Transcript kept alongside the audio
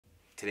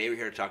Today we're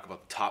here to talk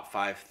about the top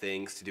 5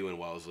 things to do in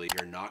Wellesley.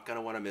 You're not going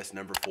to want to miss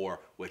number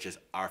 4, which is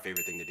our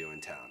favorite thing to do in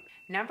town.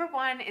 Number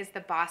 1 is the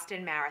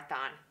Boston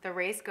Marathon. The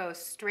race goes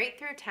straight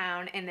through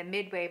town and the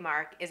midway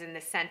mark is in the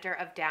center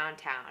of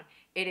downtown.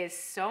 It is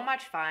so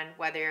much fun,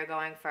 whether you're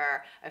going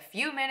for a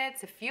few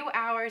minutes, a few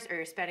hours, or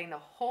you're spending the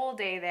whole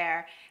day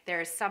there.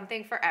 There is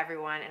something for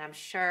everyone, and I'm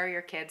sure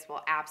your kids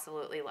will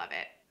absolutely love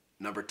it.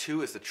 Number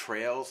 2 is the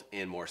trails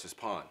in Morses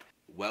Pond.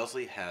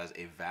 Wellesley has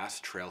a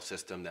vast trail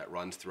system that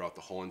runs throughout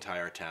the whole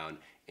entire town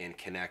and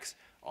connects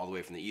all the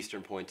way from the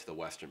eastern point to the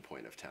western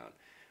point of town.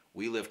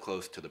 We live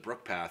close to the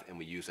Brook Path and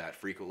we use that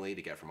frequently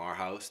to get from our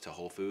house to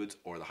Whole Foods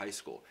or the high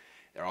school.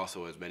 There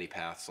also is many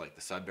paths like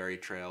the Sudbury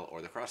Trail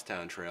or the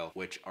Crosstown Trail,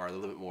 which are a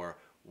little bit more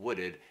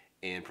wooded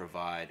and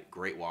provide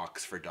great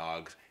walks for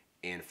dogs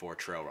and for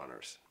trail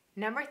runners.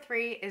 Number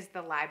 3 is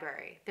the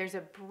library. There's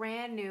a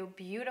brand new,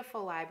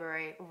 beautiful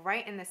library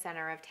right in the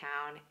center of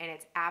town, and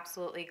it's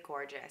absolutely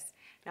gorgeous.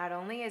 Not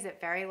only is it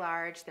very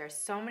large, there's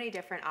so many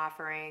different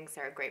offerings.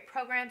 There are great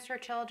programs for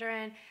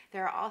children.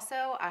 There are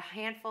also a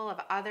handful of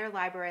other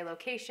library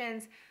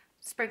locations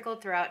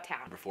sprinkled throughout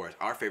town. Number 4 is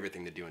our favorite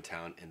thing to do in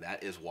town, and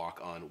that is walk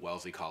on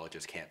Wellesley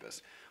College's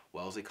campus.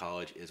 Wellesley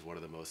College is one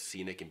of the most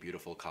scenic and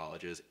beautiful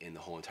colleges in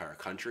the whole entire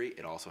country.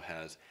 It also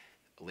has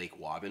Lake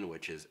Wobbin,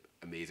 which is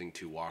amazing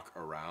to walk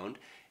around,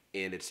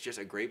 and it's just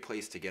a great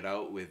place to get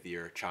out with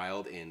your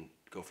child and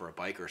go for a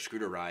bike or a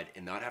scooter ride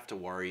and not have to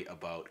worry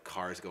about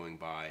cars going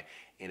by,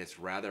 and it's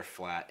rather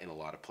flat in a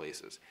lot of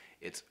places.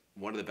 It's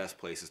one of the best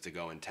places to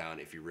go in town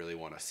if you really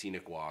want a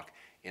scenic walk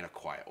and a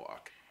quiet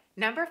walk.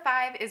 Number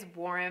 5 is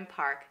Warren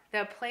Park.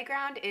 The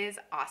playground is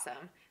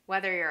awesome.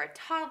 Whether you're a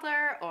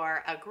toddler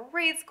or a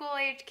grade school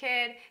age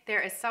kid,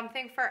 there is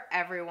something for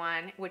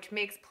everyone, which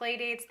makes play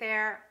dates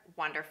there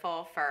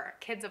wonderful for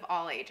kids of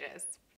all ages.